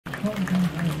Colleton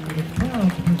High School is proud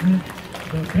to present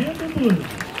the Band of Blues.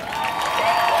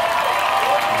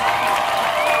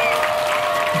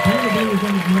 The Band of Blues is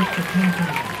under direction of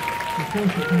Colleton. The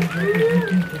associate band director is Nick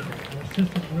Infield. Our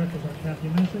assistant directors are Kathy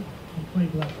Messick and Clay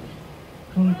Blackman.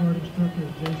 Color guard instructor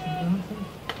is Jason Johnson,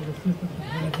 with assistants from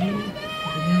Hannah Haley and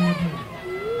Denaria Brown.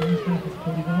 Band staff is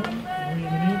Cody Dalton,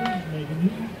 Maria Maneva, Megan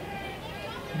Newton,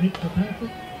 Nick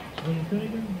Kirkpatrick, William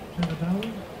Finnegan, Trevor Bauer,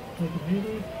 Jacob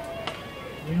Hayes,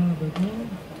 Leona Bergone,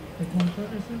 Taquan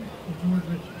Ferguson, and George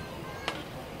Richards.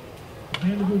 The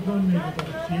Band of Blues drum majors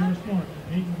are Sierra Smart and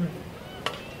Peyton Griffin.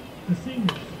 The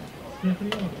seniors,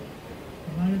 Stephanie Oliver,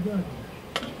 Amaya Dudley,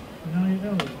 Anaya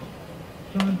Elliott,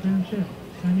 Sean Fanchett,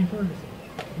 Sammy Ferguson,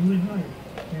 Julie Hyatt,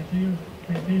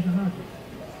 Fantasia Hodges,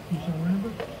 Keyshawn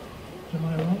Lambert,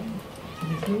 Jemiah Lawton,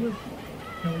 Denise Lewis,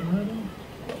 Kelly Levin,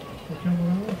 Raquel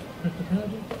Morales, Krista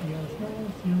Paget, Deanna Small,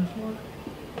 Sierra Smart,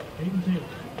 Hayden Taylor.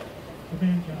 The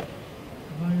band captain,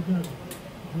 Amaya Douglas,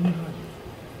 Julie Hodges,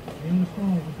 Naomi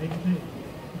Smalls and Peyton Taylor.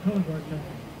 The color guard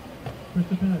captain,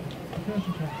 Krista Paget,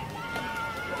 percussion captain,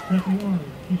 Stephanie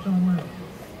Arnold, Keyshawn Lambert.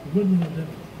 The woodwind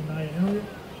lieutenants, Anaya Elliott,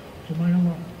 Jemiah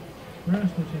Lawton.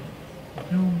 Brass lieutenants,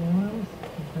 Raquel Morales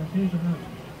and Fantasia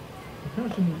Hodges.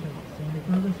 Percussion lieutenants, Sammy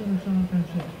Ferguson and Sean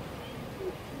Panchett.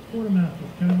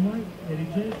 Quartermasters, Kevin White, Eddie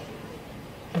Jakes,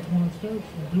 Taquan Stokes,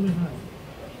 and Julie Hyatt.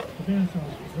 The band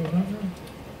sergeants, Joe Butler,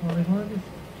 Harley Vargas,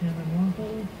 Cameron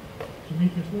Longfellow,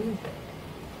 Demetrius Lewis,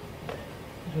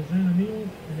 Josanna Neal,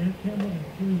 and Ed Campbell, and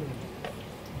Kerry Lewis.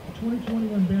 The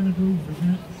 2021 Band of Blues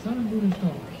present Sun, Moon, and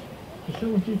Stars. The show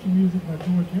will feature music by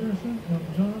George Harrison,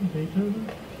 Elton John, Beethoven,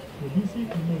 Debussy,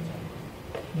 and Mozart.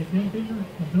 Nick Enfinger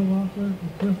and Bill Loeffler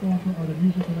and Cliff Walker are the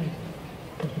musical arrangers.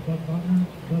 Mr. Bob Butler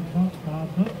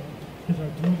is our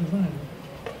drill designer.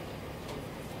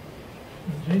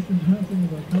 And Jason Johnson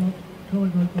is our color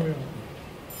guard choreographer.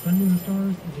 Sun, Moon, and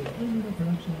Stars is a 3-minute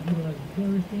production that utilizes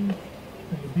various themes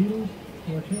from the Beatles,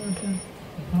 George Harrison,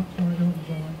 and pop star Elton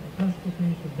John, and classical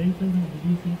themes from Beethoven and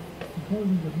Debussy, and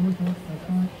closes with Mozart's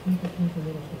iconic Twinkle Twinkle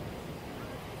Little Star.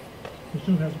 The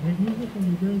show has great music and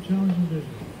will be very challenging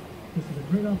visually. This is a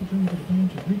great opportunity for the band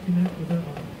to reconnect with their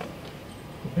audience.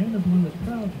 The Band of Blue is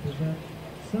proud to present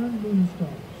Sun, Moon, and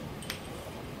Stars.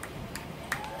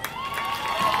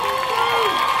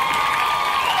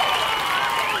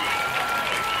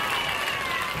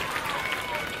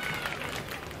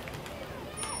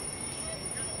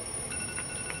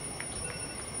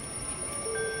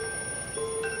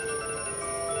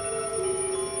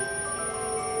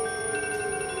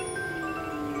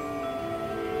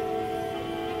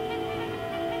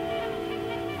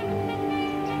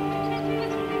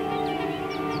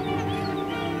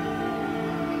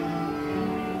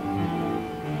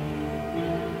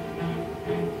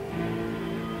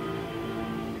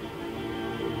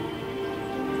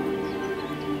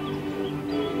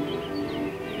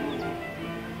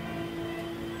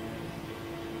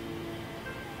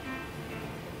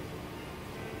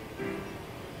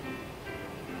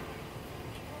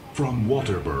 From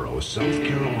Walterboro, South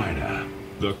Carolina,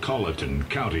 the Colleton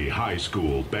County High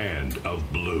School Band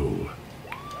of Blue.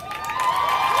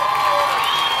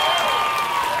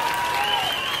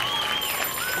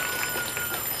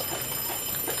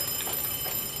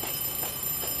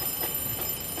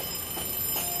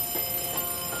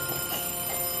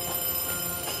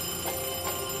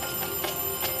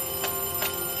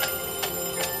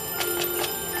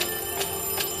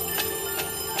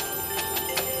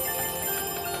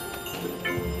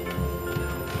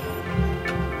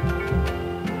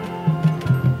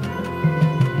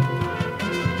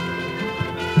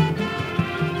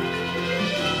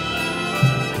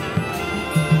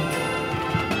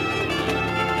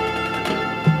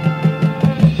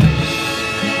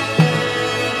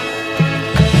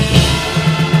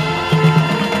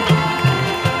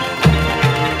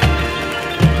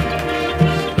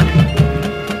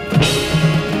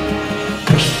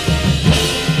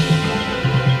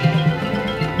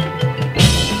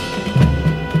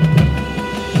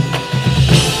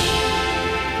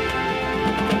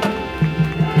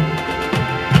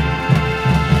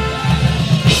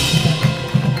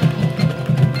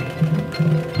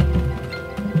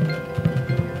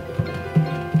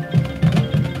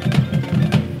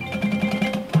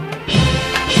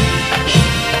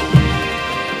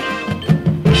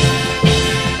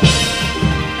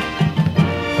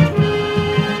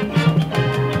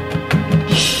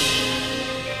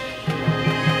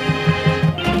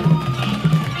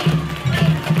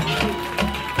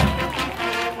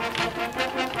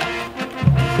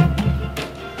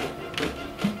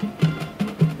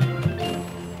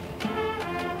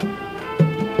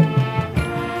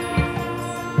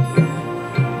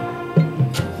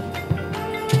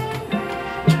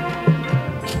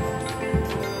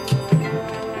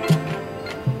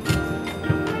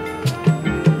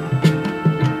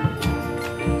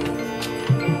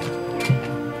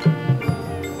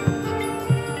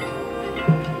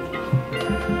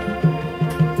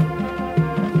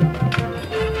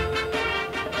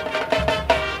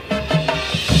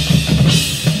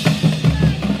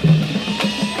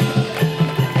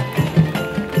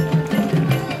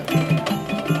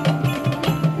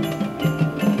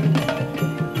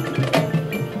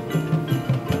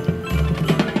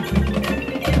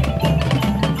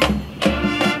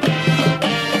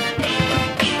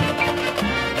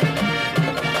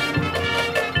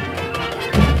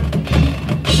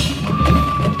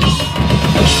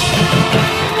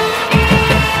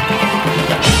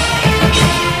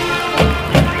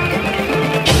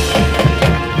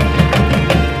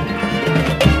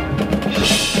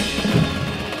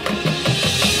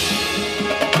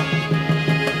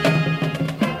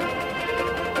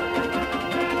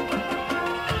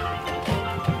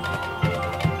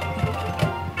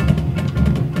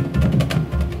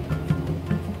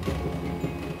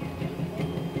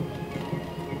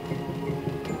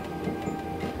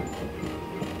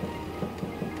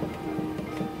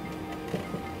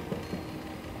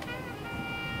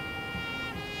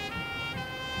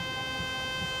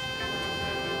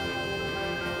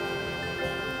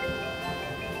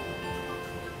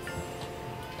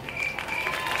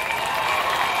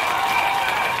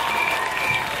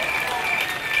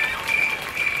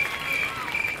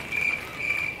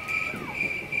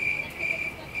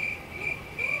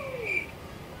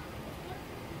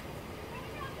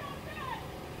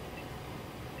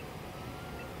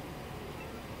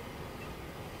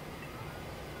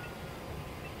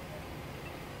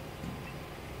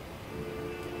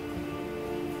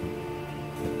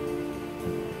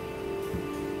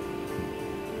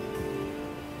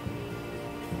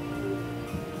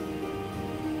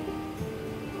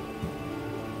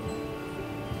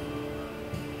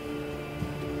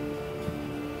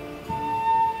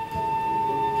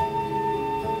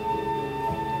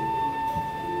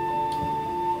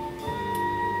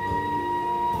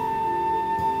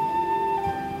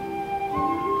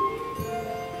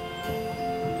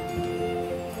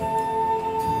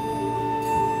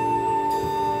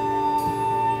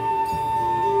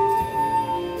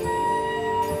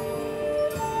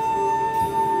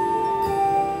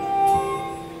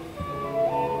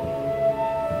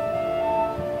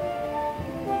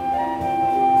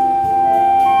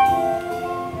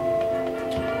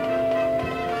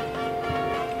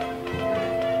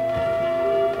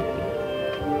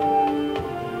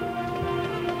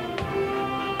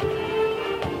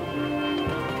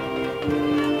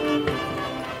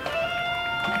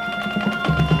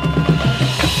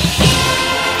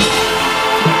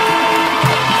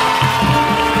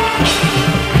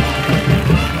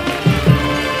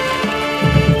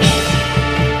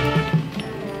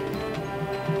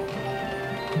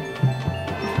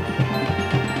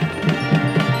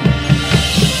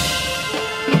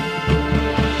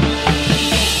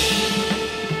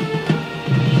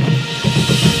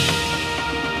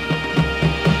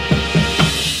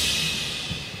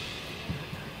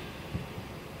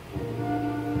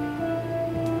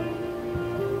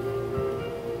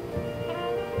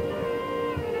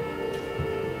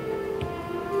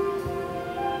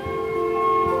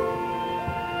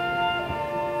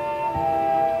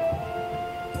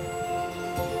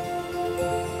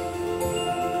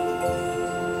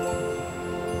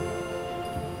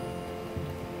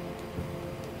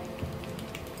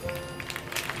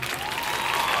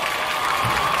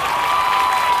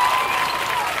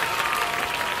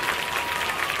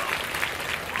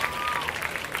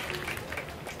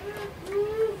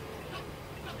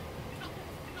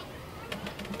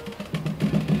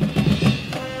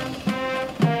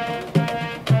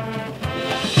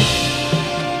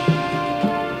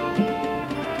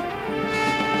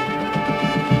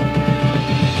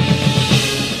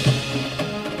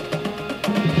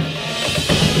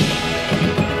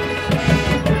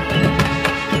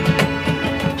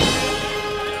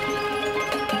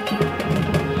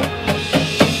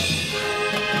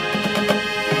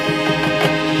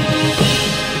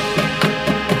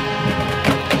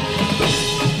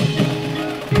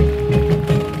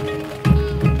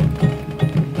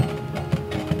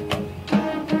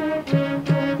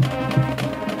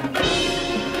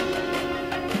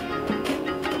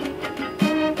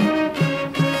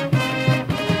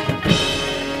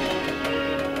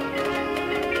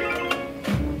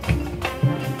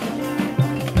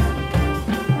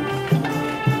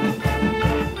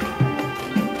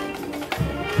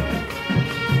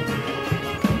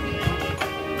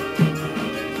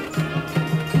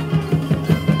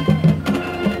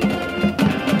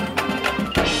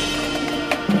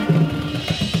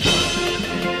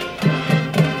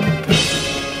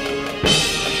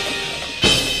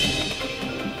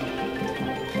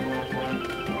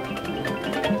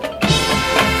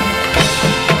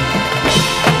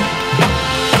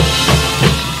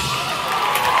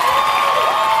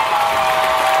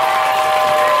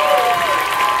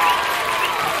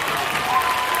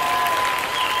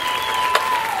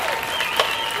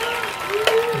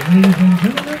 Ladies and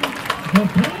gentlemen, the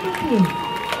Band of Blue.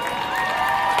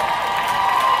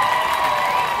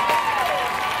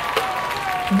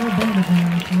 So no band of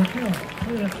Raquel,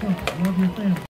 play that trumpet, love your family.